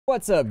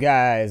What's up,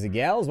 guys and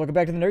gals? Welcome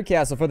back to the Nerd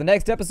Castle for the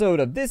next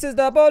episode of This is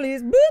the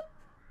Police. Boop,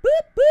 boop,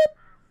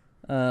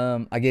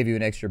 boop. I gave you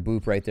an extra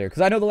boop right there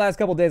because I know the last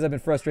couple days I've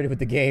been frustrated with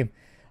the game.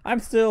 I'm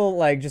still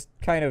like just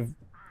kind of,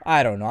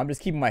 I don't know. I'm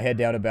just keeping my head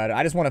down about it.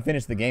 I just want to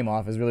finish the game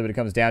off is really what it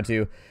comes down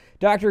to.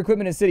 Doctor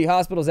equipment in city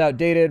hospitals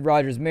outdated.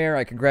 Rogers Mayor.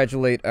 I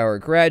congratulate our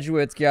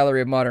graduates.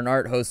 Gallery of Modern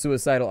Art hosts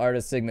suicidal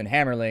artist Sigmund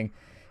Hammerling.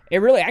 It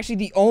really, actually,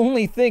 the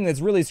only thing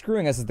that's really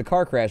screwing us is the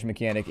car crash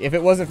mechanic. If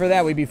it wasn't for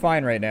that, we'd be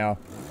fine right now.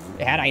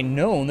 Had I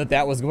known that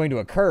that was going to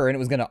occur and it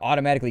was going to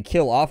automatically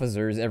kill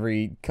officers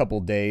every couple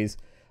days,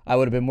 I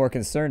would have been more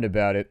concerned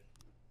about it.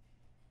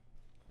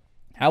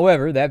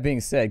 However, that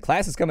being said,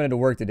 class is coming into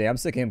work today. I'm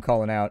sick of him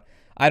calling out.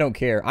 I don't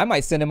care. I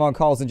might send him on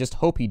calls and just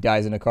hope he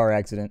dies in a car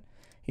accident.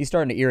 He's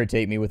starting to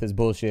irritate me with his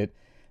bullshit.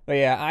 But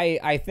yeah,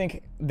 I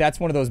think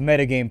that's one of those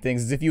metagame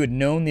things, is if you had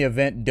known the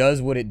event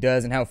does what it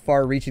does and how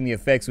far-reaching the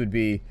effects would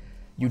be,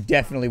 you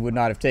definitely would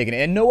not have taken it.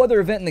 And no other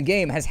event in the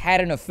game has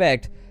had an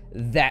effect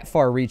that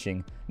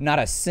far-reaching. Not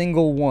a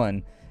single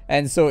one.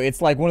 And so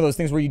it's like one of those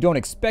things where you don't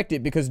expect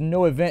it because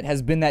no event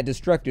has been that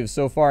destructive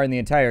so far in the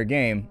entire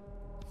game.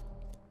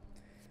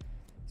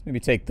 Let's maybe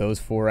take those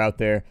four out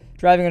there.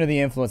 Driving under the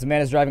influence. A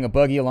man is driving a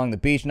buggy along the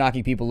beach,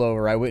 knocking people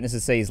over.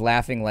 Eyewitnesses say he's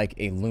laughing like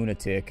a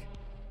lunatic.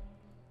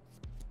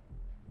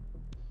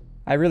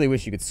 I really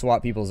wish you could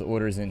swap people's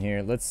orders in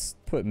here. Let's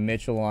put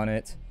Mitchell on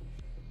it.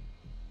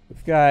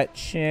 We've got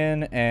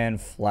Chin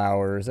and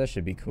Flowers. That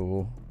should be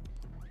cool.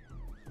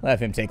 I'll have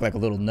him take like a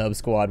little nub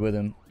squad with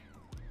him.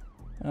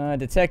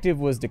 Detective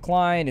was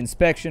declined.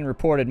 Inspection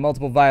reported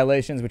multiple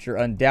violations which are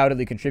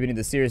undoubtedly contributing to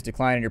the serious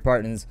decline in your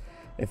partner's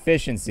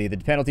efficiency. The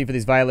penalty for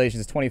these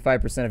violations is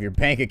 25% of your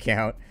bank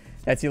account.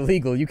 That's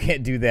illegal. You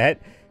can't do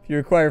that. If you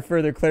require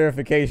further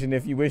clarification,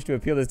 if you wish to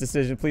appeal this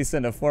decision, please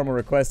send a formal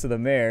request to the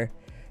mayor.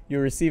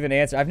 You'll receive an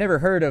answer. I've never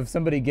heard of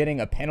somebody getting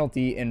a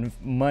penalty in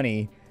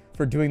money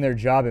for doing their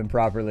job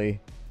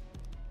improperly.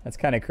 That's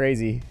kind of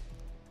crazy.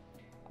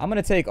 I'm going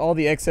to take all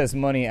the excess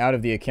money out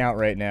of the account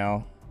right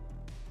now.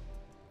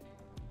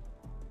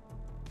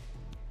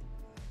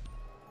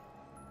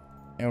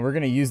 And we're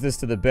going to use this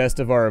to the best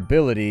of our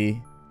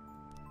ability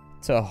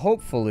to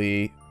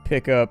hopefully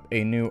pick up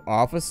a new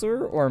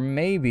officer or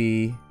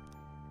maybe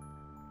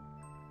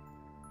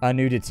a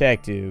new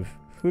detective.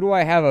 Who do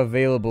I have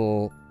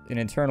available in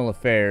internal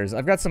affairs?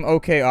 I've got some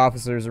okay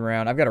officers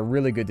around. I've got a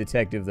really good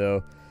detective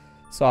though.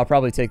 So I'll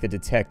probably take the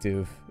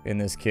detective in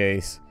this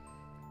case.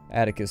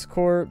 Atticus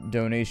Corp.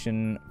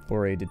 Donation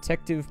for a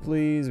detective,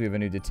 please. We have a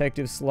new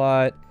detective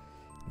slot.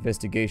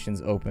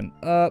 Investigations open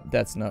up.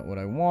 That's not what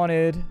I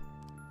wanted.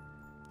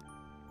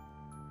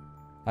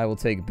 I will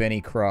take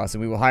Benny Cross,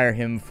 and we will hire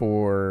him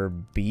for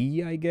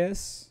B, I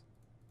guess.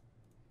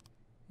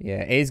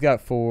 Yeah, A's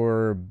got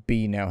 4.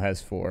 B now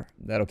has 4.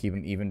 That'll keep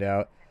him evened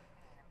out.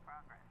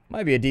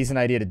 Might be a decent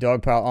idea to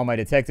dogpile all my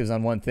detectives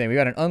on one thing. We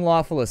got an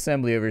unlawful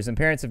assembly over here. Some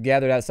parents have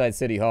gathered outside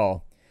City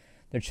Hall.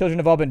 Their children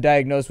have all been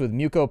diagnosed with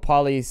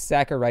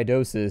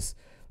mucopolysaccharidosis,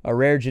 a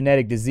rare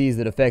genetic disease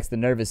that affects the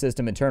nervous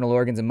system, internal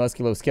organs, and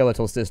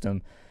musculoskeletal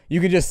system. You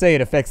can just say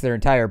it affects their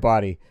entire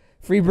body.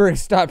 Freeburg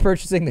stopped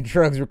purchasing the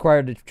drugs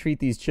required to treat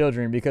these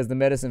children because the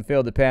medicine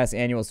failed to pass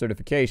annual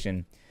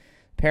certification.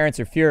 Parents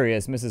are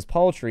furious. Mrs.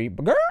 Paltry,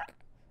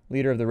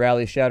 leader of the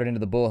rally, shouted into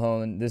the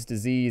bullhorn, "This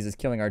disease is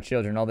killing our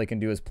children. All they can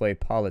do is play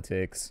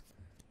politics."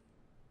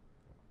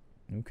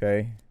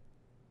 Okay.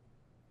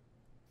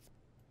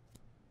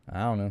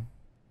 I don't know.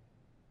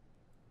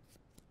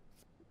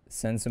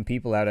 Send some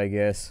people out, I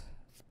guess.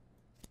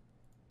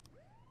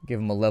 Give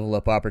him a level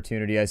up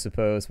opportunity, I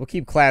suppose. We'll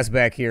keep Class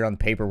back here on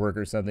paperwork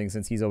or something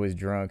since he's always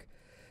drunk.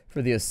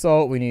 For the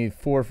assault, we need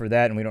 4 for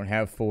that, and we don't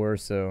have 4,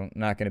 so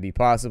not going to be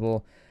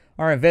possible.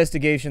 Our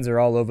investigations are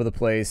all over the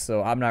place,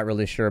 so I'm not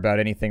really sure about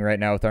anything right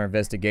now with our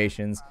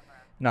investigations.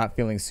 Not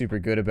feeling super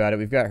good about it.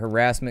 We've got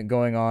harassment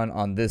going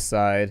on this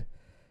side.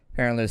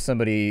 Apparently there's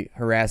somebody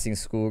harassing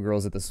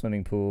schoolgirls at the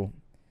swimming pool.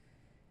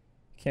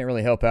 Can't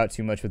really help out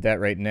too much with that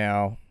right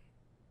now.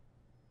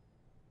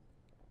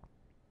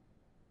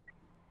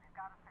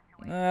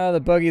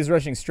 The buggy is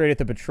rushing straight at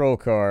the patrol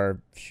car.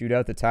 Shoot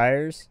out the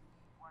tires?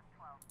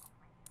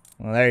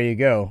 Well, there you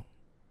go.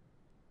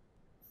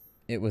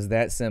 It was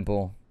that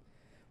simple.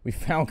 We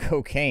found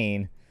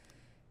cocaine.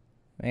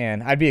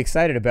 Man, I'd be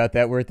excited about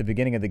that. We're at the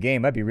beginning of the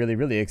game. I'd be really,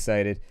 really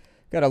excited.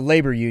 Got a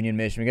labor union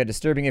mission. We got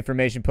disturbing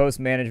information. Post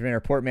management or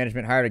port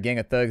management hired a gang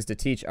of thugs to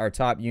teach our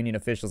top union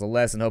officials a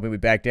lesson, hoping we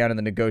back down in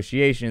the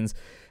negotiations,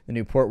 the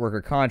new port worker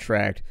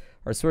contract.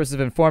 Our sources have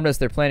informed us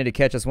they're planning to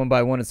catch us one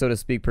by one and, so to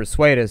speak,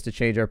 persuade us to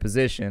change our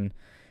position.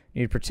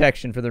 Need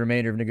protection for the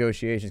remainder of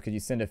negotiations. Could you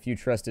send a few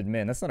trusted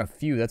men? That's not a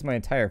few. That's my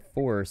entire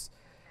force.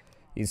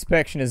 The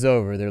inspection is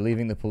over. They're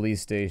leaving the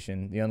police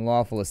station. The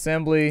unlawful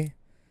assembly.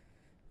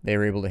 They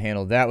were able to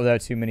handle that without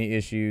too many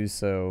issues,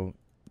 so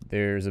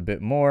there's a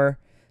bit more.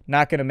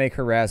 Not going to make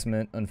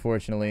harassment,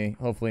 unfortunately.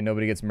 Hopefully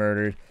nobody gets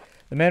murdered.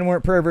 The men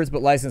weren't perverts,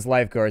 but licensed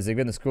lifeguards. They've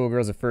given the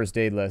schoolgirls a first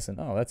aid lesson.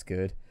 Oh, that's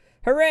good.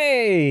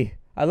 Hooray!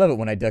 I love it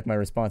when I duck my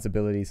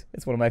responsibilities.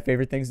 It's one of my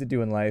favorite things to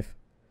do in life.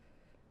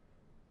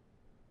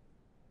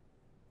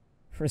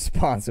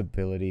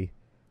 Responsibility.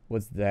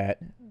 What's that?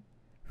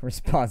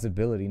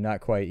 Responsibility,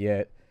 not quite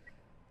yet.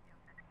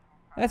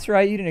 That's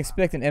right, you didn't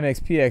expect an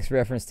MXPX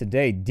reference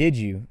today, did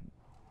you?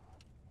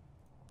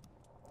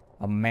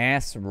 A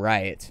mass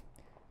riot.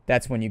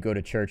 That's when you go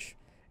to church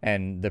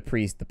and the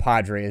priest, the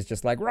padre, is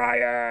just like,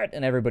 riot!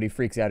 And everybody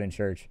freaks out in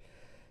church.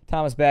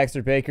 Thomas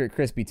Baxter Baker at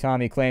Crispy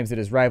Tommy claims that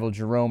his rival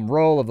Jerome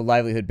Roll of the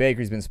Livelihood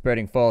Bakery has been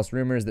spreading false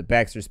rumors that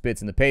Baxter spits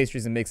in the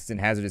pastries and mixes in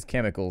hazardous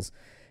chemicals.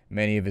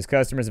 Many of his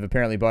customers have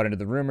apparently bought into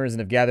the rumors and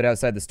have gathered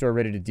outside the store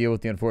ready to deal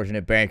with the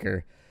unfortunate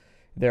banker.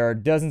 There are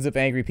dozens of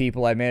angry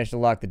people. I managed to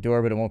lock the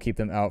door, but it won't keep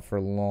them out for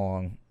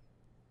long.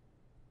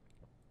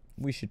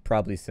 We should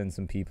probably send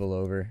some people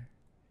over.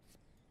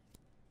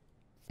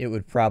 It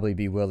would probably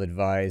be well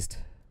advised.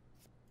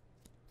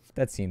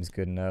 That seems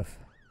good enough.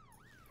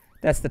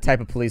 That's the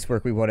type of police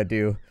work we want to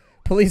do.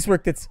 Police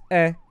work that's,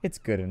 it's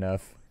good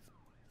enough.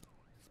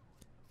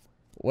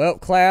 Well,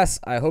 class,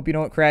 I hope you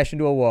don't crash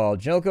into a wall.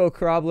 Jelko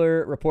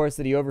Krobler reports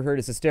that he overheard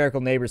his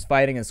hysterical neighbors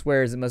fighting and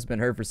swears it must have been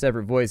heard for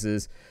separate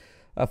voices.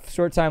 A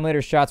short time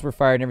later, shots were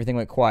fired and everything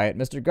went quiet.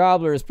 Mr.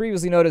 Gobbler has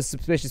previously noticed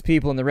suspicious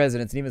people in the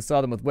residence and even saw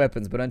them with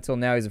weapons, but until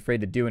now he's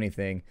afraid to do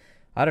anything.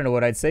 I don't know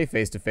what I'd say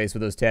face-to-face with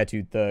those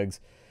tattooed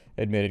thugs,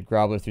 admitted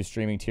Gobbler through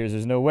streaming tears.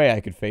 There's no way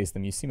I could face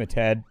them. You seem a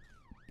tad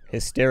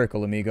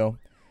hysterical, amigo.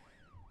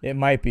 It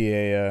might be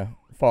a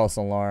false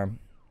alarm.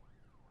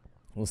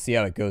 We'll see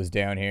how it goes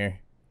down here.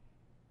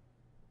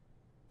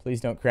 Please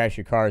don't crash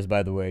your cars,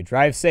 by the way.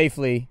 Drive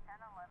safely.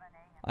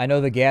 I know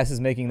the gas is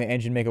making the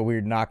engine make a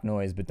weird knock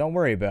noise, but don't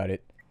worry about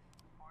it.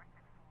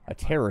 A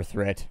terror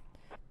threat.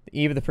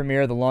 The eve of the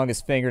premiere of The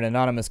Longest Finger, an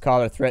anonymous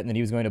caller threatened that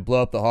he was going to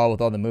blow up the hall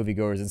with all the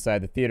moviegoers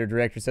inside. The theater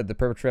director said the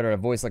perpetrator had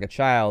a voice like a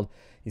child.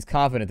 He's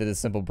confident that it's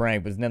a simple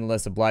prank, but is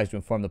nonetheless obliged to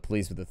inform the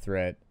police of the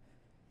threat.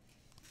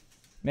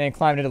 Man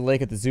climbed into the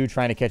lake at the zoo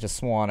trying to catch a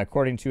swan.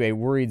 According to a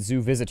worried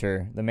zoo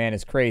visitor, the man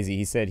is crazy.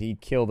 He said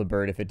he'd kill the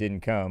bird if it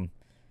didn't come.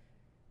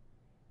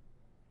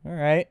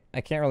 Alright,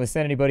 I can't really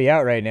send anybody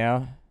out right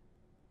now.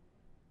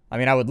 I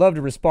mean, I would love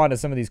to respond to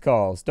some of these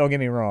calls. Don't get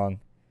me wrong.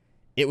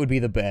 It would be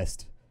the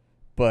best.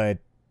 But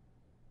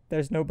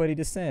there's nobody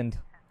to send.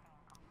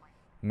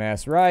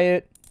 Mass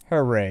riot.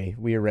 Hooray.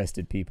 We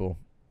arrested people.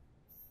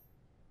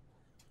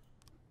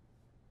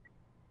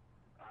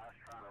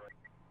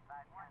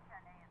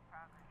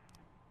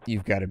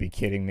 You've got to be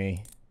kidding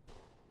me.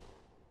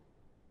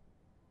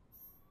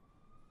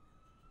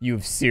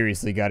 You've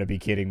seriously got to be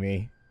kidding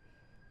me.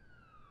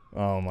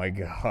 Oh my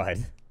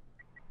god.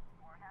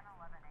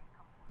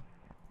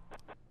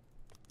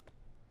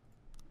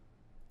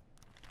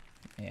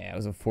 Yeah, it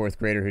was a fourth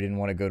grader who didn't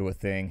want to go to a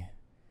thing.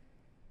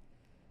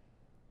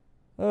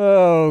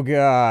 Oh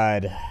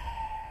god.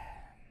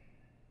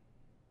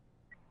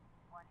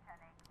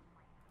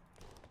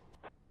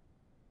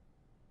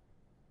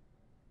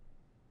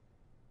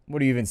 What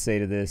do you even say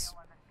to this?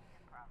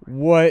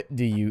 What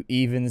do you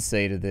even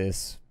say to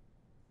this?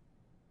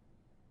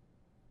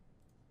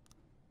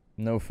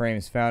 No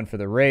frames found for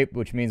the rape,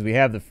 which means we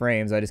have the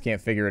frames. I just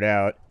can't figure it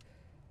out.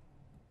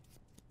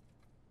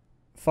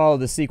 Follow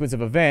the sequence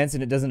of events,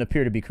 and it doesn't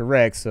appear to be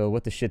correct, so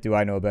what the shit do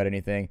I know about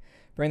anything?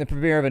 During the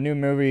premiere of a new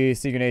movie,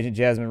 Secret Agent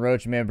Jasmine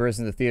Roach, a man burst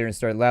into the theater and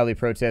started loudly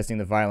protesting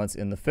the violence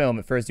in the film.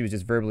 At first, he was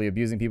just verbally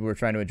abusing people who were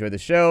trying to enjoy the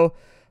show,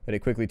 but it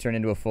quickly turned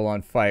into a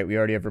full-on fight. We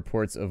already have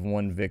reports of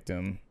one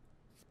victim.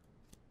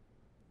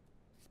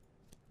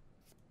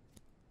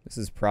 This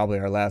is probably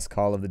our last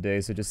call of the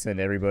day, so just send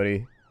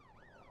everybody.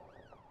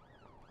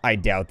 I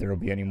doubt there will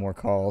be any more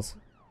calls.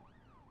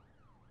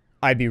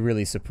 I'd be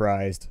really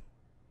surprised.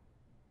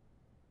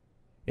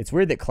 It's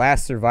weird that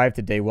Class survived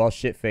today while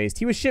shit-faced.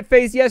 He was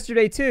shit-faced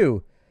yesterday,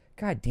 too.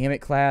 God damn it,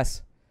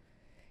 Class.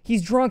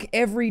 He's drunk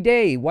every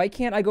day. Why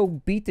can't I go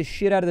beat the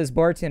shit out of this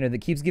bartender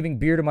that keeps giving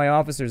beer to my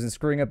officers and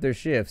screwing up their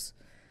shifts?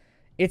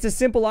 It's a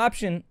simple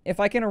option.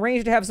 If I can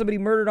arrange to have somebody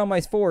murdered on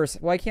my force,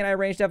 why can't I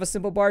arrange to have a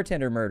simple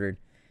bartender murdered?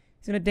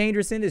 He's in a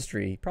dangerous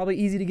industry. Probably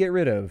easy to get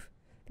rid of.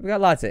 We've got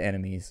lots of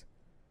enemies.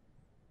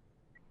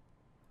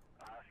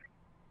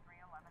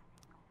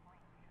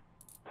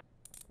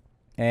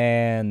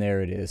 And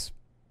there it is.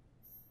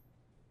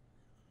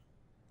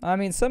 I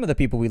mean, some of the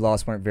people we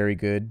lost weren't very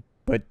good,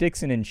 but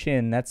Dixon and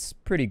Chin, that's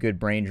pretty good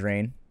brain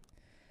drain.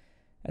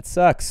 That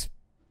sucks.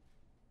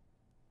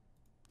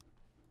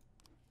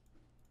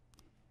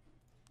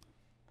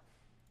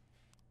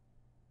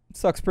 It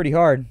sucks pretty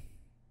hard.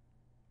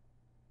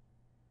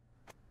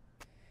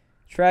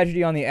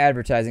 Tragedy on the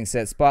advertising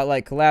set.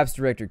 Spotlight collapse.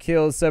 Director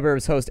kills.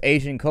 Suburbs host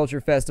Asian culture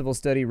festival.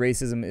 Study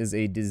racism is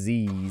a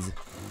disease.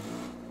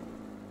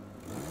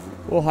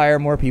 We'll hire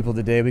more people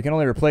today. We can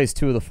only replace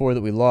 2 of the 4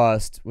 that we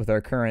lost with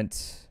our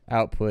current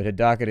output.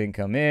 Hidaka didn't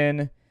come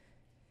in.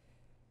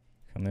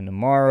 Come in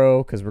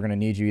tomorrow because we're going to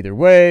need you either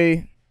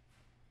way.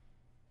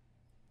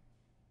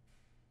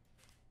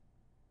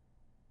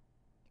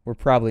 We're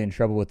probably in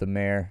trouble with the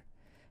mayor.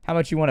 How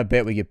much you want to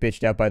bet we get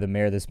bitched out by the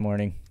mayor this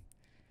morning?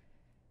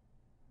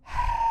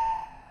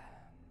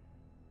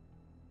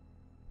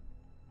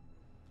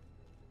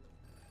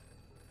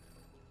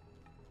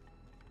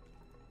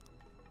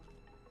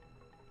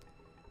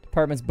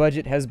 Department's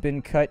budget has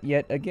been cut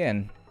yet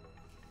again.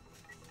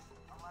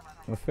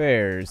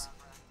 Affairs.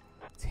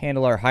 Let's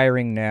handle our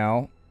hiring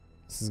now.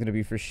 This is going to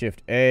be for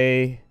Shift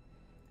A,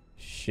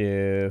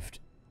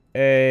 Shift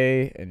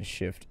A, and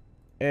Shift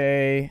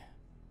A.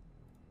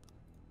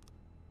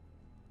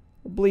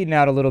 We're bleeding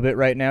out a little bit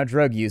right now.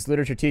 Drug use.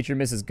 Literature teacher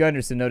Mrs.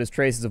 Gunderson noticed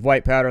traces of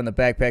white powder on the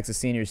backpacks of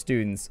senior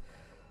students.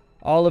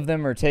 All of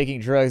them are taking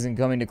drugs and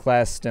coming to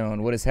class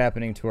stoned. What is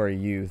happening to our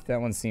youth?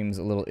 That one seems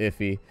a little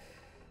iffy.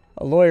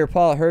 A lawyer,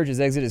 Paul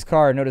Hurges, exited his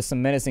car and noticed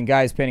some menacing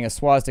guys painting a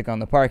swastika on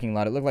the parking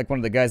lot. It looked like one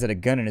of the guys had a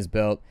gun in his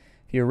belt.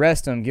 If you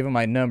arrest him, give him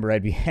my number.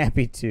 I'd be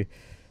happy to.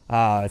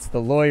 It's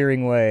the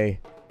lawyering way.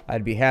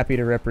 I'd be happy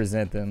to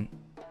represent them.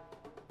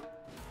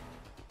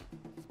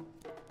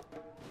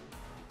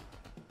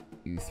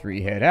 You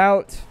three head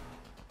out.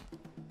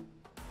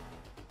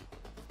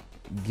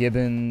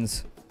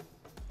 Gibbons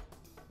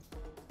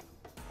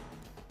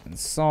and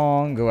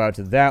Song go out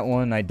to that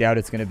one. I doubt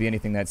it's going to be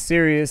anything that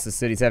serious. The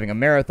city's having a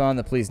marathon.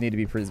 The police need to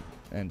be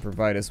and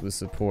provide us with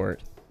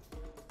support.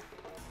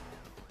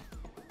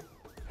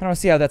 I don't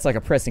see how that's like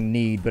a pressing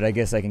need, but I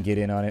guess I can get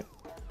in on it.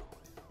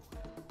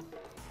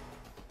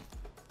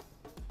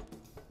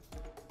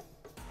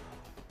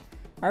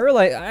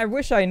 I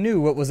wish I knew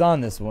what was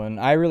on this one.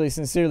 I really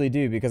sincerely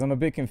do, because I'm a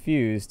bit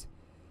confused.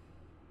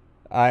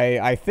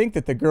 I think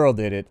that the girl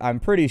did it. I'm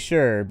pretty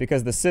sure,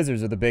 because the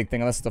scissors are the big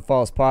thing, unless it's a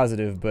false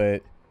positive,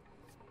 but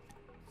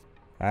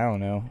I don't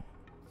know.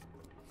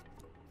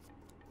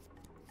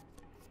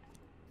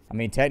 I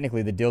mean,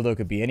 technically the dildo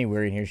could be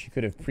anywhere in here. She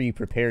could have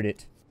pre-prepared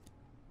it.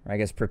 Or I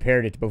guess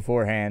prepared it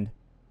beforehand.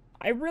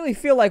 I really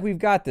feel like we've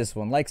got this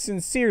one. Like,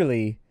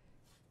 sincerely,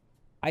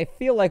 I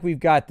feel like we've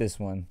got this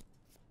one.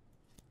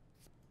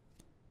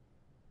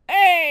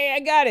 Hey, I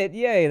got it!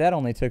 Yay, that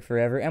only took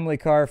forever. Emily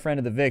Carr, friend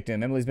of the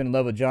victim. Emily's been in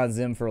love with John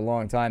Zim for a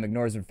long time.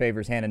 Ignores and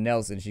favors Hannah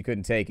Nelson. She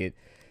couldn't take it.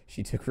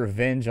 She took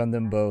revenge on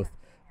them both.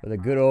 For the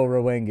good old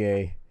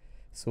Rowenge.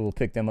 So we'll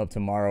pick them up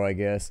tomorrow, I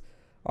guess.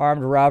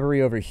 Armed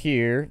robbery over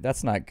here.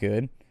 That's not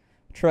good.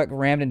 Truck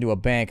rammed into a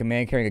bank. A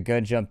man carrying a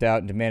gun jumped out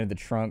and demanded the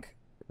truck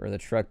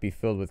be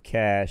filled with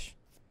cash.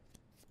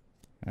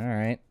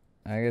 Alright.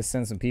 I guess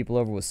send some people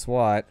over with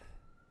SWAT.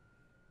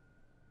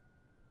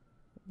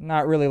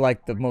 Not really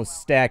like the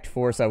most stacked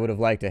force I would have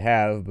liked to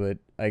have, but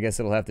I guess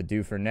it'll have to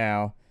do for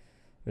now.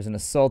 There's an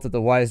assault at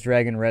the Wise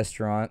Dragon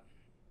restaurant.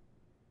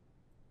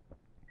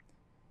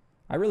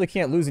 I really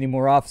can't lose any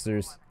more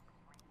officers.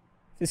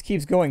 This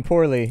keeps going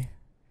poorly.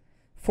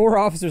 4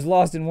 officers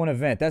lost in one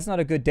event. That's not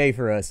a good day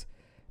for us.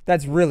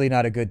 That's really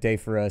not a good day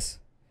for us.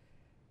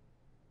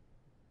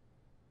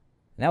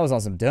 And that was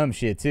on some dumb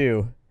shit,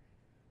 too.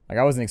 Like,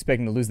 I wasn't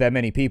expecting to lose that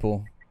many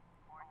people.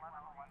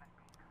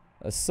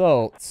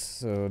 Assault.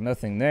 So,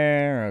 nothing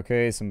there.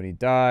 Okay, somebody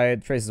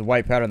died. Traces of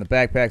white powder on the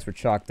backpacks for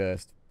chalk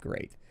dust.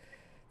 Great.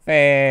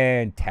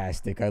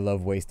 Fantastic. I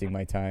love wasting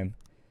my time.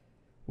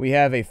 We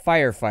have a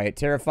firefight.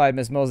 Terrified,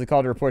 Miss Mosley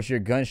called to report she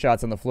heard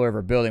gunshots on the floor of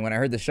her building. When I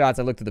heard the shots,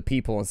 I looked at the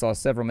peephole and saw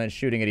several men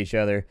shooting at each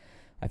other.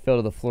 I fell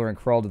to the floor and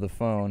crawled to the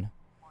phone.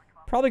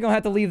 Probably gonna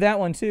have to leave that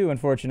one too,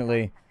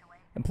 unfortunately.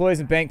 Employees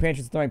and bank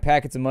patrons throwing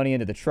packets of money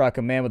into the truck.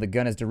 A man with a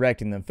gun is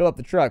directing them. Fill up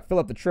the truck. Fill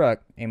up the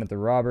truck. Aim at the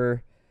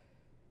robber.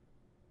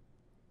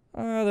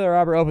 The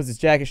robber opens his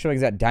jacket, showing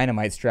he's got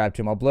dynamite strapped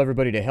to him. I'll blow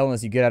everybody to hell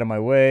unless you get out of my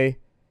way.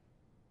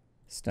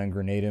 Stun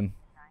grenade him.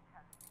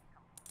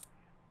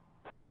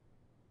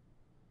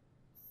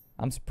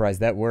 I'm surprised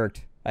that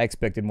worked. I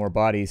expected more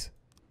bodies.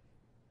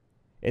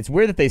 It's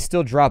weird that they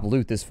still drop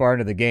loot this far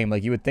into the game.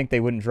 Like, you would think they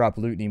wouldn't drop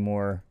loot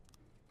anymore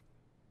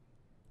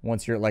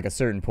once you're at, like, a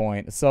certain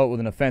point. Assault with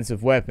an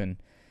offensive weapon.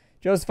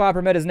 Joseph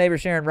Hopper met his neighbor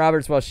Sharon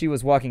Roberts while she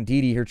was walking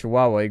Dee Dee, her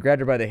chihuahua. He grabbed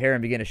her by the hair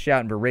and began to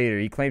shout and berate her.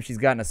 He claims she's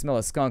gotten a smell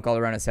of skunk all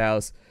around his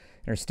house,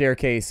 and her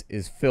staircase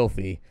is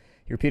filthy.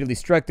 He repeatedly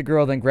struck the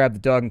girl, then grabbed the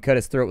dog and cut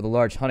his throat with a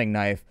large hunting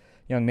knife.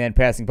 A young man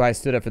passing by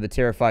stood up for the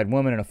terrified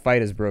woman, and a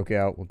fight has broke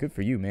out. Well, good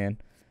for you, man.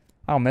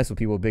 I don't mess with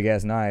people with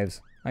big-ass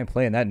knives. I ain't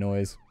playing that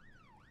noise.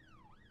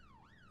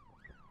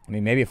 I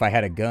mean, maybe if I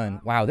had a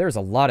gun. Wow, there's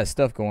a lot of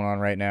stuff going on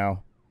right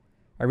now.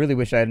 I really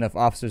wish I had enough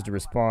officers to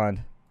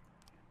respond.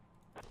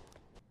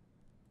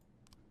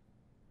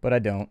 But I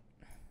don't.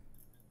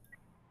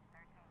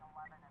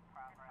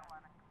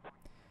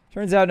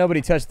 Turns out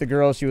nobody touched the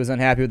girl. She was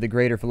unhappy with the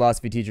grade her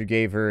philosophy teacher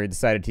gave her and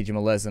decided to teach him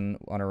a lesson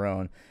on her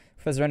own.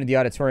 Professor entered the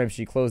auditorium.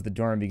 She closed the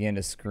door and began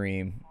to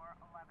scream.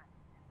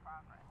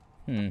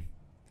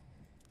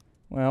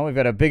 Well, we've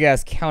got a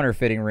big-ass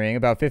counterfeiting ring.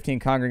 About 15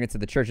 congregants of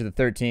the Church of the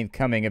 13th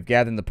coming have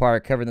gathered in the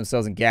park, covered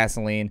themselves in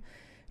gasoline,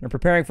 and are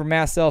preparing for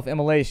mass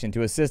self-immolation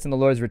to assist in the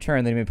Lord's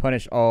return that he may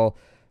punish all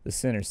the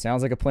sinners.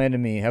 Sounds like a plan to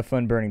me. Have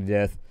fun burning to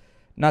death.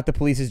 Not the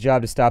police's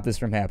job to stop this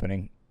from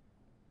happening.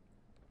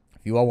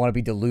 If you all want to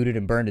be deluded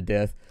and burned to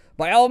death,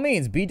 by all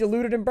means, be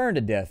deluded and burned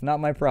to death. Not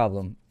my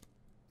problem.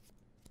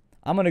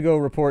 I'm going to go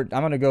report.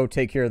 I'm going to go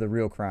take care of the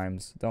real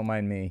crimes. Don't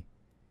mind me.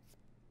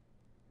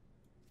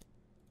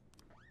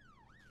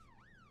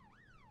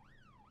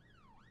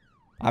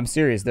 I'm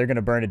serious. They're going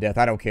to burn to death.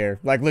 I don't care.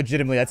 Like,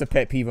 legitimately, that's a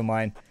pet peeve of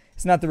mine.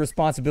 It's not the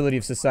responsibility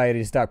of society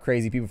to stop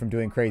crazy people from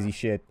doing crazy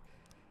shit.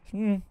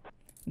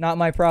 Not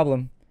my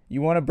problem.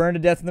 You want to burn to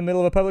death in the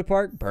middle of a public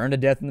park? Burn to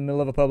death in the middle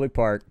of a public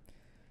park.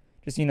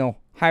 Just, you know,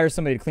 hire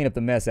somebody to clean up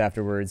the mess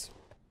afterwards.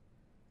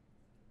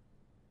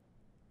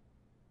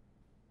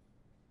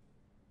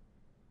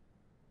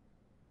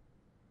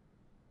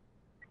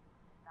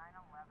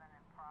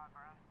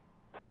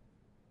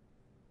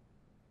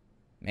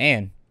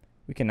 Man,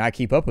 we cannot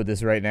keep up with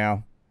this right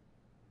now.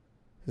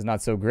 This is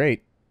not so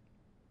great.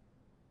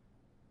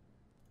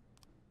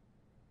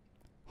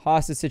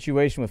 Hostage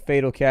situation with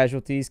fatal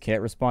casualties.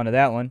 Can't respond to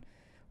that one.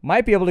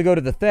 Might be able to go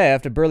to the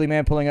theft. A burly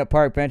man pulling up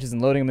park benches and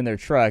loading them in their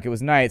truck. It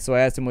was night, so I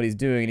asked him what he's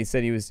doing, and he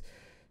said he was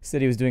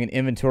doing an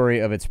inventory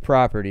of its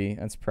property.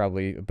 That's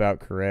probably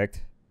about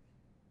correct.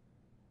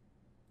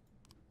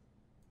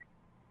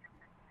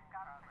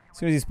 As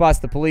soon as he spots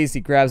the police,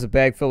 he grabs a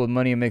bag filled with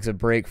money and makes a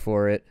break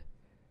for it.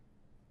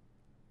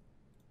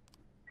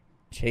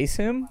 Chase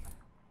him?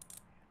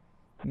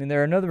 I mean,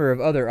 there are a number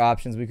of other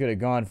options we could have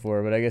gone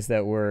for, but I guess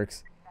that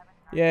works.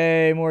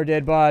 Yay, more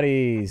dead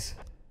bodies.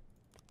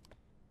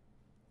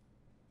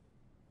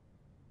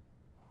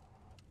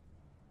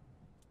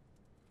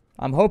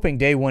 I'm hoping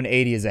day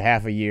 180 is a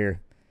half a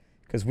year,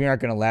 because we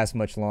aren't going to last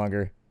much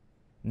longer.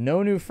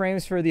 No new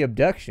frames for the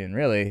abduction,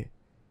 really.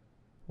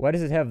 Why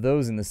does it have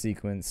those in the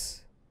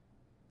sequence?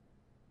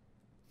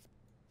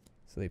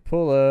 So they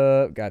pull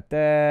up, got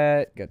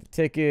that, got the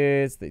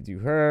tickets, they do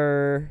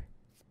her.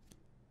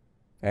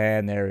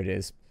 And there it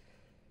is.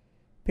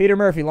 Peter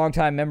Murphy,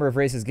 longtime member of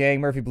Racist Gang.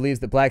 Murphy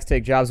believes that blacks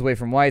take jobs away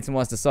from whites and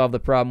wants to solve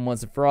the problem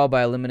once and for all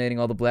by eliminating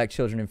all the black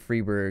children in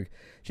Freeburg.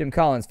 Jim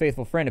Collins,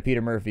 faithful friend of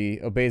Peter Murphy,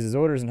 obeys his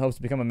orders and hopes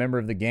to become a member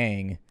of the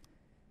gang.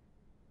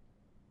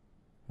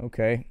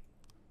 Okay.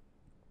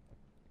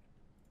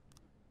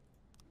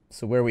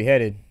 So where are we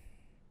headed?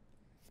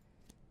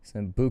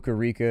 Send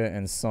Bucarica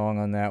and Song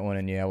on that one,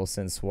 and yeah, we'll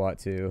send SWAT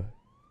too.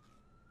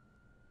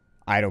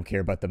 I don't care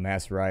about the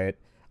mass riot.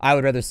 I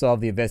would rather solve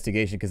the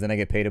investigation because then I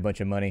get paid a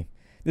bunch of money.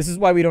 This is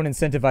why we don't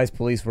incentivize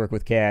police work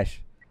with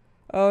cash.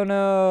 Oh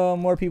no,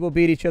 more people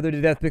beat each other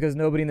to death because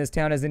nobody in this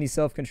town has any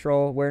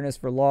self-control, awareness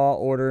for law,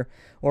 order,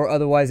 or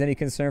otherwise any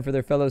concern for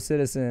their fellow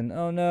citizen.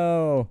 Oh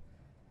no.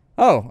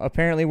 Oh,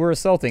 apparently we're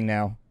assaulting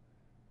now.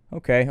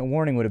 Okay, a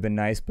warning would have been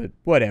nice, but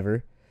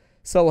whatever.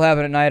 Assault will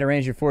happen at night.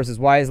 Arrange your forces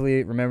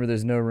wisely. Remember,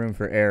 there's no room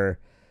for error.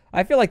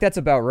 I feel like that's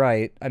about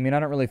right. I mean, I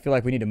don't really feel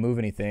like we need to move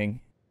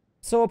anything.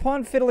 So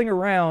upon fiddling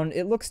around,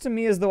 it looks to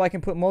me as though I can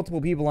put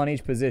multiple people on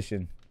each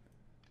position.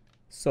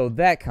 So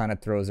that kind of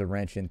throws a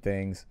wrench in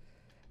things.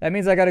 That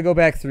means I got to go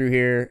back through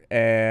here.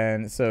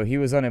 And so he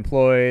was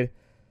unemployed.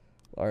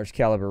 Large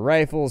caliber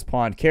rifles.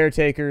 Pond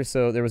caretaker.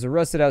 So there was a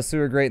rusted out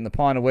sewer grate in the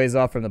pond a ways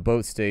off from the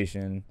boat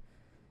station.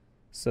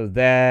 So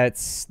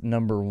that's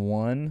number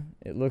 1,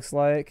 it looks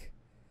like.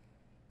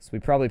 So we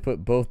probably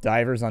put both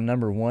divers on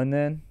number 1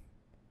 then.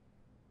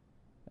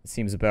 That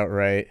seems about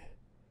right.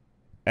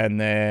 And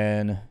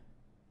then...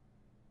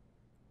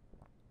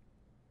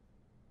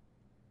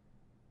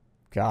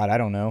 God, I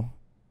don't know.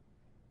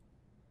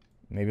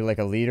 Maybe like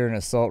a leader, an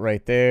assault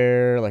right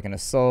there. Like an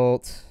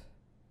assault.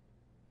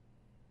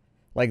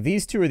 Like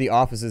these two are the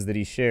offices that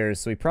he shares,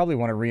 so we probably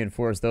want to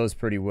reinforce those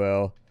pretty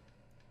well.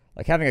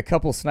 Like having a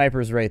couple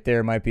snipers right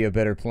there might be a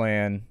better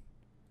plan.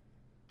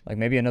 Like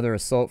maybe another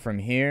assault from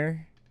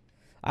here.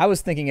 I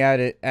was thinking at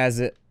it as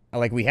it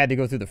like we had to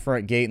go through the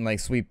front gate and like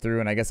sweep through,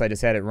 and I guess I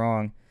just had it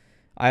wrong.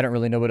 I don't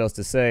really know what else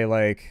to say.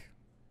 Like,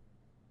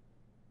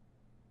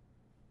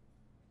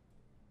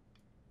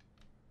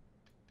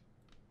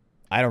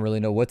 I don't really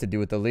know what to do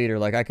with the leader.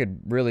 Like, I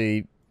could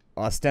really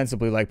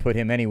ostensibly like put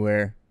him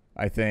anywhere,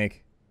 I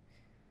think.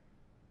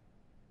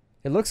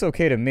 It looks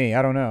okay to me.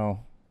 I don't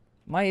know.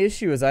 My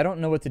issue is I don't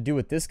know what to do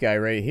with this guy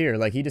right here.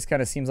 Like, he just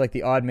kind of seems like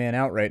the odd man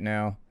out right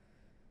now.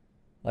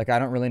 Like, I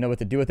don't really know what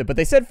to do with it. But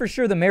they said for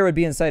sure the mayor would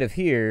be inside of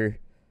here.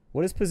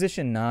 What is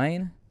position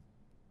 9?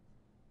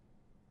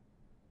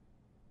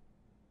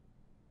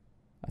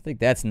 I think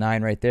that's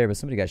 9 right there, but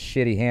somebody got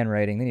shitty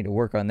handwriting. They need to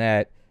work on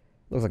that.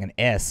 Looks like an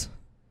S.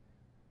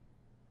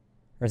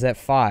 Or is that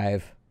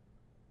 5?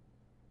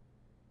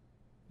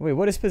 Wait,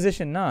 what is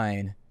position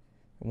 9?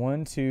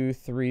 1, 2,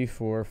 3,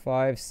 4,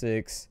 5,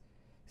 6,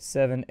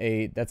 7,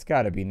 8. That's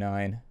got to be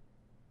 9.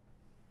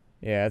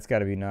 Yeah, that's got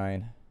to be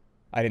 9.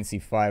 I didn't see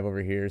 5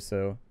 over here,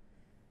 so...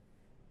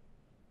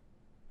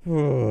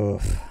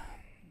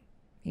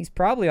 He's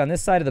probably on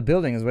this side of the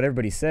building is what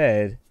everybody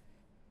said.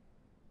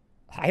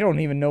 I don't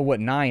even know what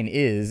 9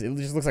 is. It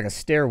just looks like a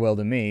stairwell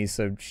to me,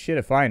 so shit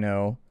if I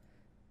know.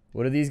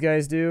 What do these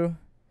guys do?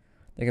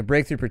 They can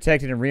break through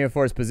protected and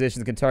reinforced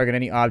positions, can target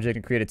any object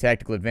and create a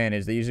tactical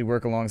advantage. They usually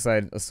work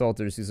alongside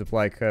assaulters who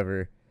supply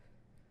cover.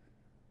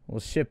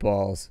 Well,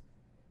 shitballs.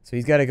 So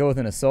he's got to go with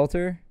an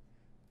assaulter?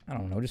 I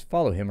don't know, just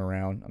follow him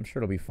around. I'm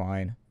sure it'll be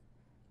fine.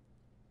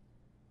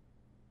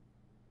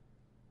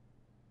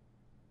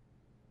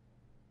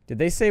 Did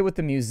they say with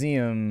the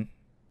museum...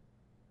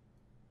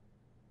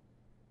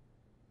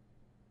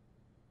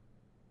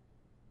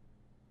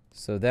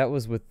 So that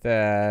was with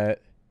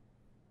that.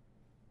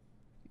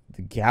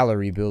 The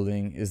gallery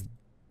building. Is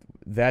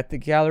that the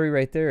gallery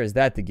right there? Is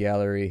that the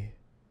gallery?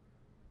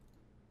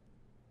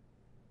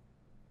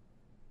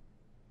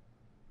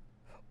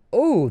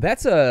 Oh,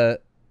 that's a...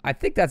 I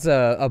think that's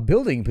a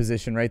building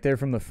position right there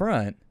from the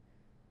front.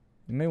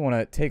 You may want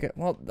to take it...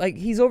 Well, like,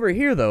 he's over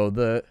here, though.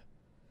 The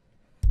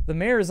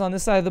mayor is on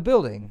this side of the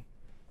building.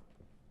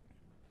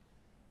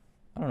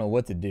 I don't know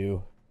what to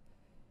do.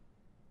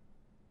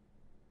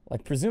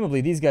 Like,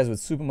 presumably these guys would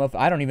swoop him up.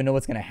 I don't even know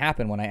what's going to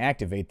happen when I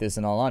activate this,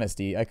 in all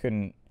honesty. I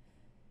couldn't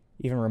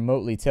even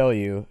remotely tell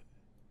you.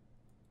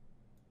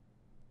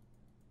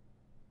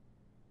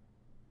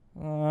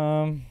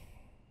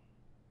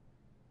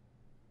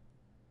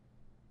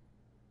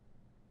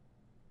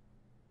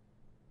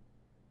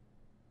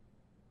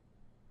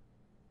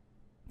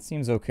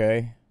 Seems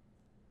okay.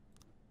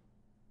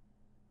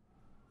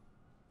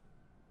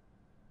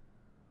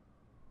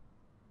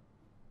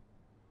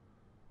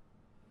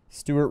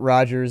 Stuart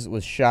Rogers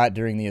was shot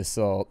during the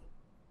assault.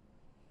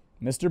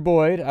 Mr.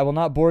 Boyd, I will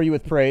not bore you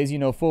with praise. You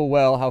know full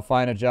well how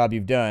fine a job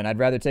you've done. I'd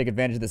rather take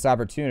advantage of this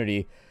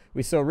opportunity.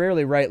 We so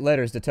rarely write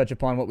letters to touch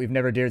upon what we've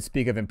never dared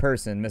speak of in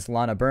person, Miss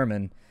Lana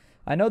Berman.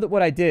 I know that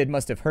what I did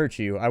must have hurt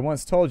you. I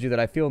once told you that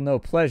I feel no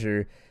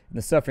pleasure in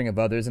the suffering of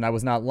others, and I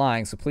was not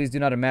lying, so please do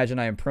not imagine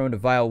I am prone to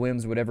vile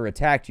whims whatever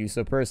attacked you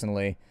so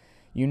personally.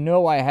 You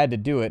know I had to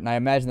do it, and I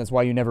imagine that's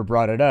why you never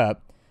brought it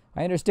up.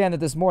 I understand that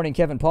this morning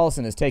Kevin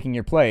Paulson is taking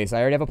your place.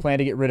 I already have a plan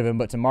to get rid of him,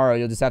 but tomorrow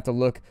you'll just have to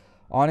look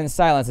on in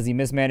silence as he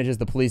mismanages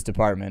the police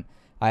department.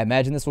 I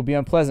imagine this will be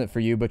unpleasant for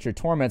you, but your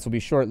torments will be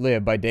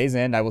short-lived. By day's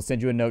end, I will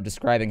send you a note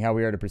describing how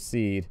we are to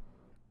proceed.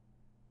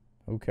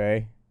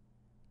 Okay.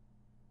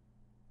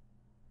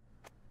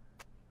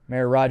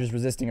 Mayor Rogers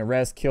resisting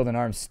arrest, killed in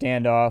armed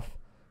standoff.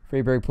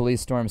 Freeburg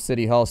police storm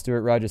City Hall.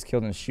 Stuart Rogers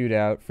killed in a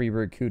shootout.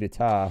 Freeburg coup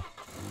d'etat.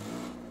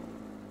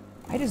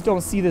 I just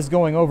don't see this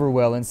going over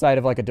well inside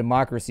of like a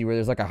democracy where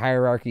there's like a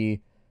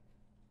hierarchy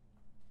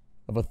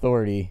of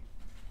authority.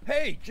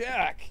 Hey,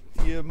 Jack!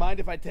 Do you mind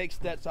if I take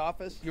Stet's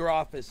office? Your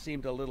office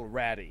seemed a little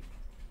ratty.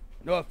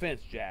 No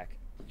offense, Jack.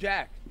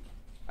 Jack!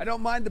 I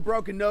don't mind the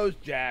broken nose,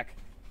 Jack.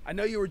 I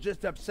know you were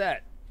just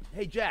upset.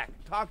 Hey, Jack,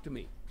 talk to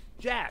me.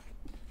 Jack!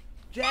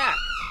 Jack!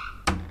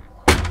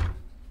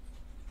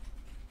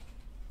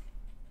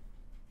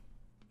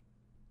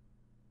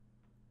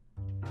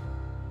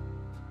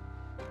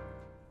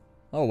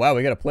 Oh, wow,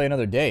 we gotta play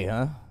another day,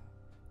 huh?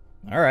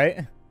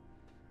 Alright.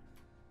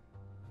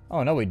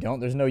 Oh, no, we don't.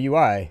 There's no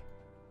UI.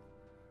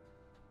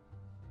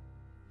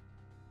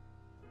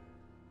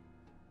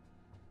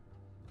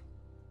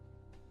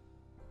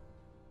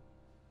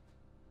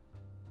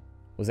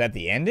 Was that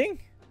the ending?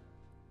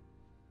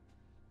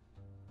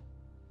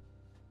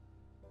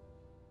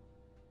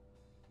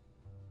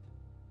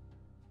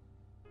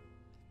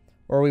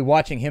 Or are we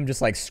watching him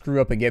just like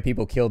screw up and get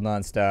people killed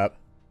nonstop?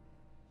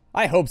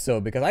 I hope so,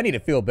 because I need to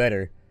feel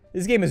better.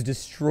 This game has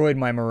destroyed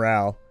my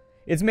morale.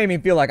 It's made me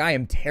feel like I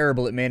am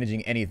terrible at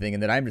managing anything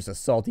and that I'm just a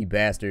salty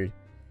bastard.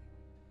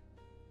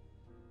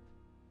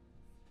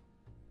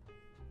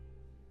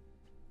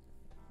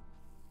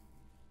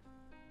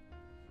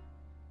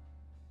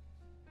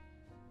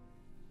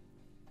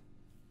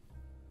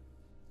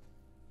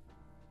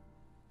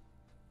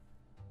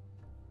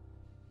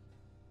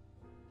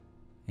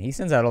 He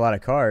sends out a lot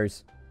of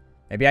cars.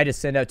 Maybe I just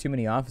send out too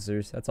many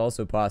officers. That's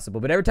also possible.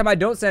 But every time I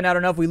don't send out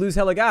enough, we lose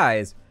hella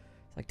guys.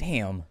 It's like,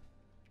 damn.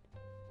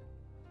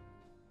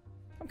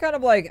 I'm kind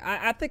of like,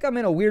 I think I'm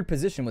in a weird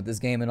position with this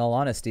game, in all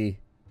honesty.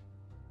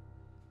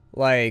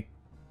 Like,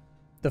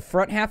 the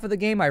front half of the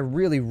game I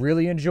really,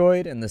 really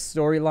enjoyed. And the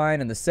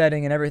storyline and the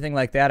setting and everything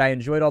like that. I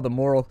enjoyed all the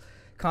moral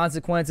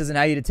consequences and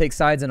how you had to take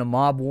sides in a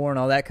mob war and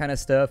all that kind of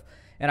stuff.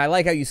 And I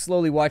like how you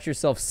slowly watch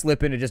yourself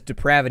slip into just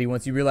depravity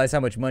once you realize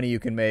how much money you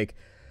can make.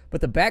 But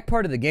the back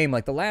part of the game,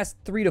 like the last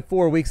 3 to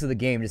 4 weeks of the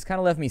game, just kind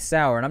of left me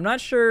sour. And I'm not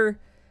sure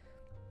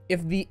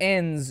if the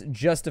ends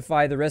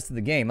justify the rest of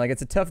the game. Like,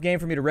 it's a tough game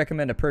for me to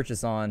recommend a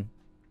purchase on.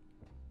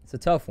 It's a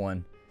tough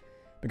one.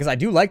 Because I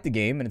do like the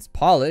game, and it's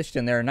polished,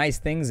 and there are nice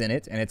things in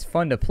it, and it's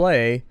fun to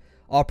play.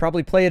 I'll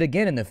probably play it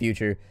again in the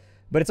future.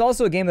 But it's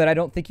also a game that I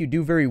don't think you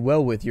do very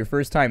well with your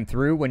first time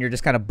through, when you're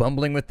just kind of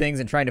bumbling with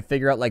things and trying to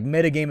figure out, like,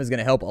 metagame is going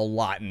to help a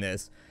lot in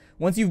this.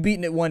 Once you've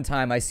beaten it one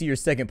time, I see your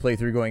second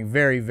playthrough going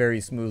very, very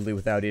smoothly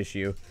without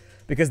issue.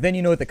 Because then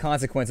you know what the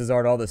consequences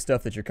are to all the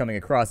stuff that you're coming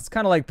across. It's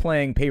kind of like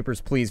playing Papers,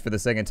 Please for the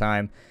second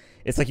time.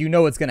 It's like you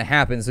know what's going to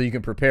happen so you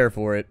can prepare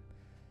for it.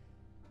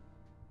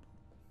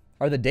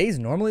 Are the days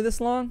normally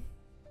this long?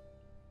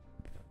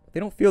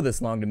 They don't feel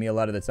this long to me a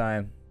lot of the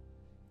time.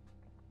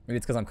 Maybe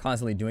it's because I'm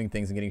constantly doing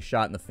things and getting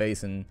shot in the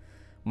face and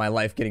my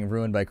life getting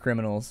ruined by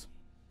criminals.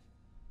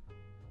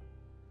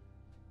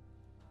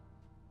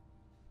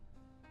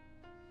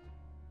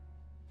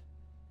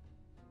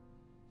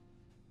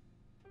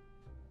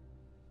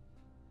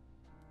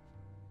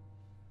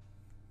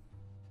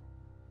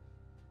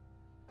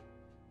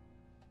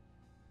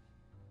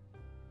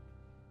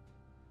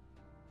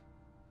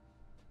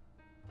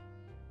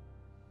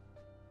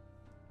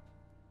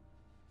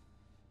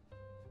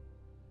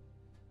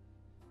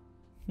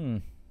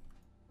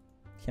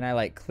 Can I,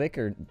 like, click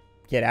or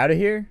get out of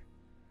here?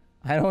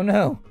 I don't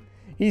know.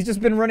 He's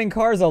just been running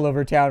cars all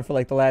over town for,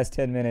 like, the last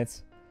 10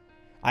 minutes.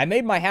 I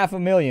made my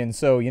 $500,000,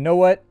 so you know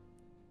what?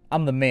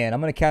 I'm the man.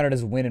 I'm going to count it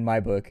as a win in my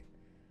book.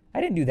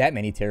 I didn't do that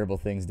many terrible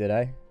things, did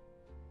I?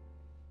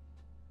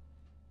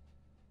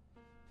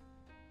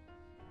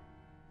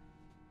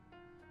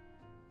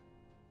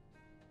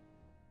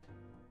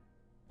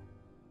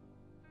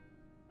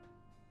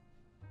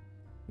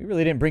 We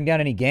really didn't bring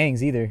down any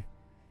gangs either.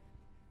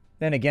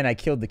 Then again, I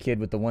killed the kid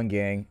with the one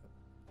gang.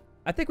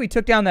 I think we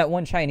took down that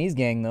one Chinese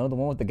gang, though. The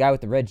one with the guy with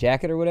the red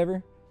jacket or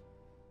whatever.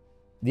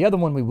 The other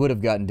one we would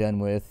have gotten done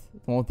with. The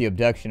one with the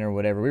abduction or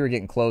whatever. We were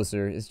getting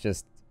closer. It's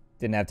just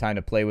didn't have time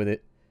to play with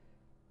it.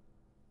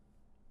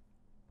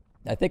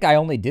 I think I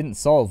only didn't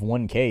solve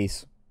one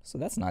case. So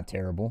that's not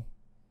terrible.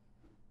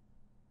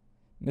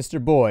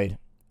 Mr. Boyd,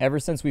 ever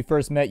since we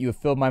first met, you have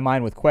filled my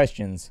mind with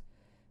questions.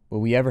 Will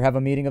we ever have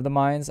a meeting of the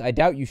minds? I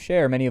doubt you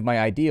share many of my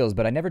ideals,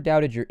 but I never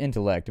doubted your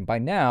intellect, and by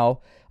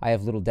now, I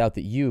have little doubt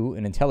that you,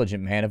 an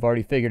intelligent man, have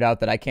already figured out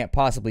that I can't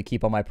possibly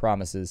keep all my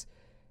promises.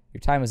 Your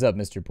time is up,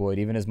 Mr. Boyd,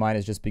 even as mine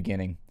is just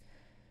beginning.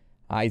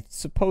 I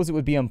suppose it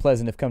would be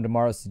unpleasant if come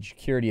tomorrow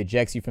security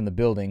ejects you from the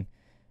building.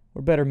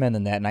 We're better men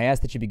than that, and I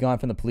ask that you be gone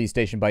from the police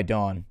station by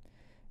dawn.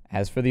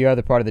 As for the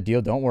other part of the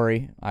deal, don't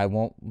worry. I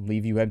won't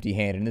leave you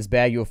empty-handed. In this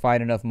bag, you'll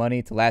find enough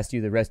money to last you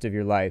the rest of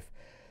your life.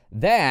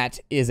 That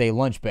is a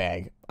lunch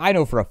bag. I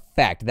know for a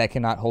fact that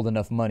cannot hold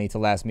enough money to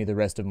last me the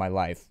rest of my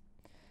life.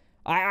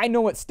 I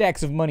know what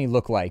stacks of money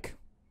look like.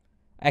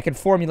 I can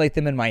formulate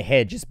them in my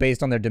head just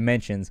based on their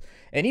dimensions.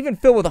 And even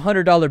filled with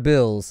 $100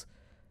 bills,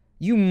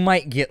 you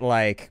might get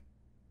like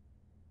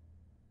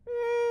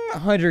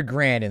 100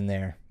 grand in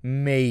there.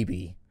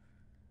 Maybe.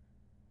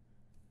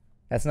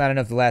 That's not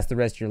enough to last the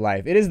rest of your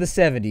life. It is the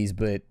 70s,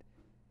 but...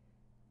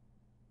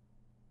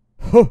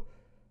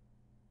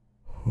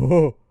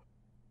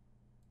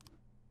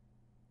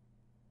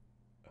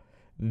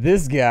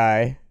 This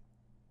guy...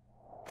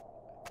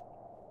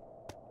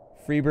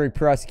 Freeburg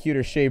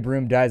prosecutor Shea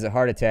Broom dies of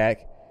heart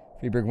attack.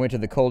 Freeburg winter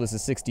the coldest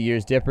of 60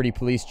 years. Deputy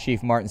Police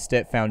Chief Martin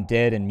Stett found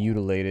dead and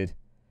mutilated.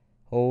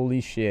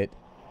 Holy shit.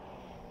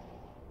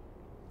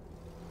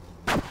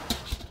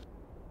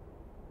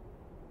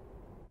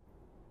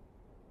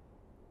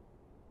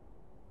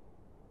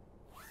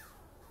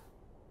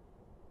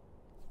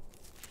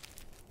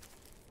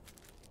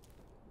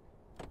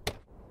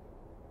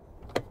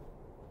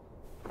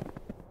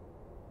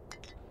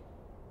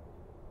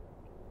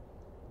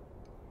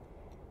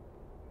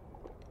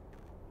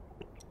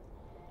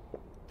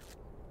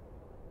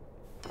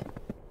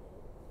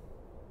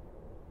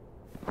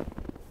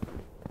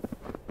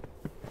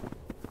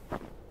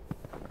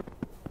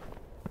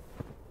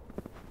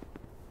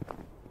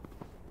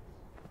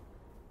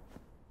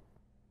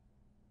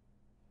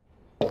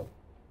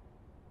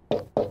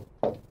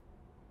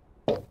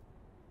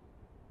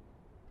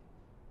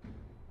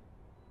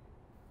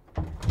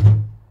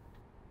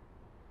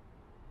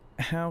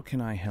 How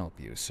can I help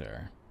you,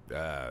 sir?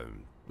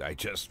 I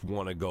just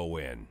want to go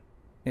in.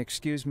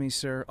 Excuse me,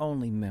 sir.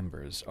 Only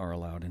members are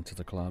allowed into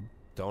the club.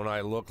 Don't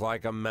I look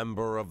like a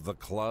member of the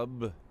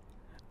club?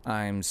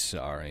 I'm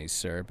sorry,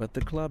 sir, but the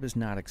club is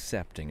not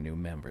accepting new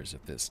members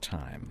at this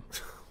time.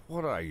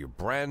 What are you,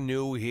 brand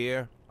new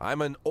here?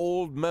 I'm an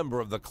old member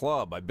of the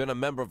club. I've been a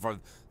member for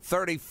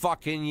 30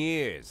 fucking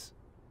years.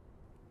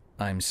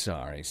 I'm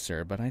sorry,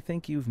 sir, but I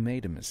think you've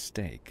made a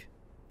mistake.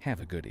 Have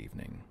a good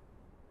evening.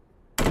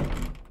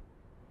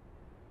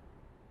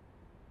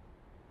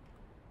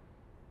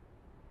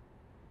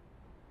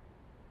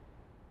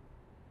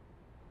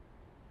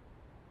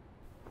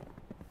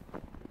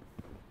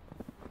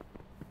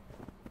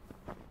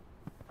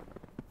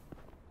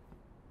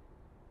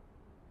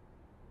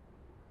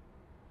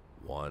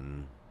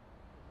 One,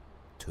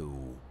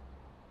 2,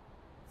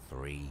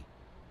 3,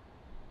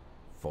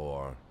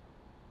 4,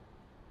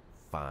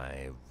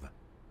 5,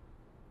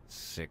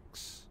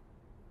 6,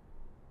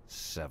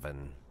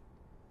 7,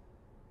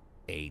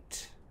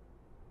 8,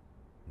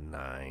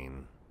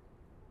 9,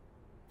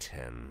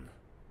 10,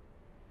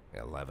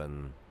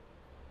 11,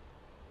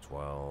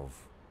 12,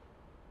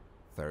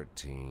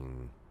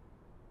 13,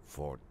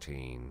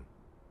 14,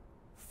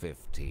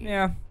 15.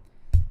 Yeah.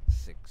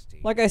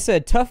 16. Like I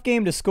said, tough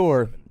game to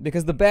score,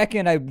 because the back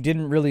end I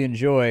didn't really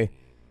enjoy,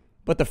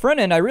 but the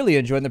front end I really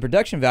enjoyed, and the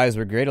production values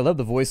were great. I love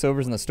the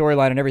voiceovers and the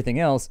storyline and everything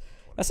else.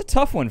 That's a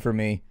tough one for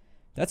me.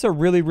 That's a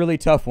really, really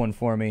tough one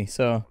for me,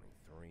 so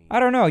I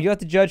don't know. You have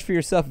to judge for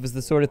yourself if it's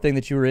the sort of thing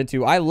that you were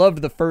into. I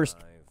loved the first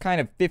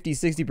kind of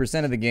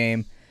 50-60% of the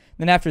game.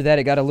 Then after that,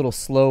 it got a little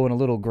slow and a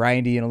little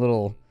grindy and a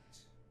little,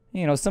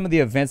 you know, some of the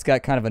events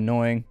got kind of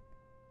annoying.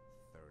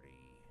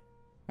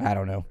 I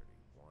don't know.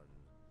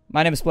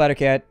 My name is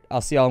Splattercat.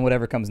 I'll see y'all in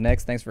whatever comes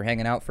next. Thanks for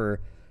hanging out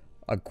for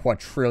a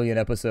quadrillion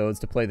episodes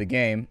to play the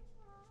game.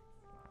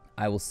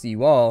 I will see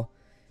you all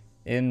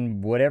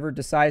in whatever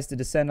decides to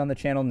descend on the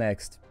channel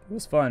next. It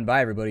was fun. Bye,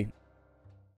 everybody.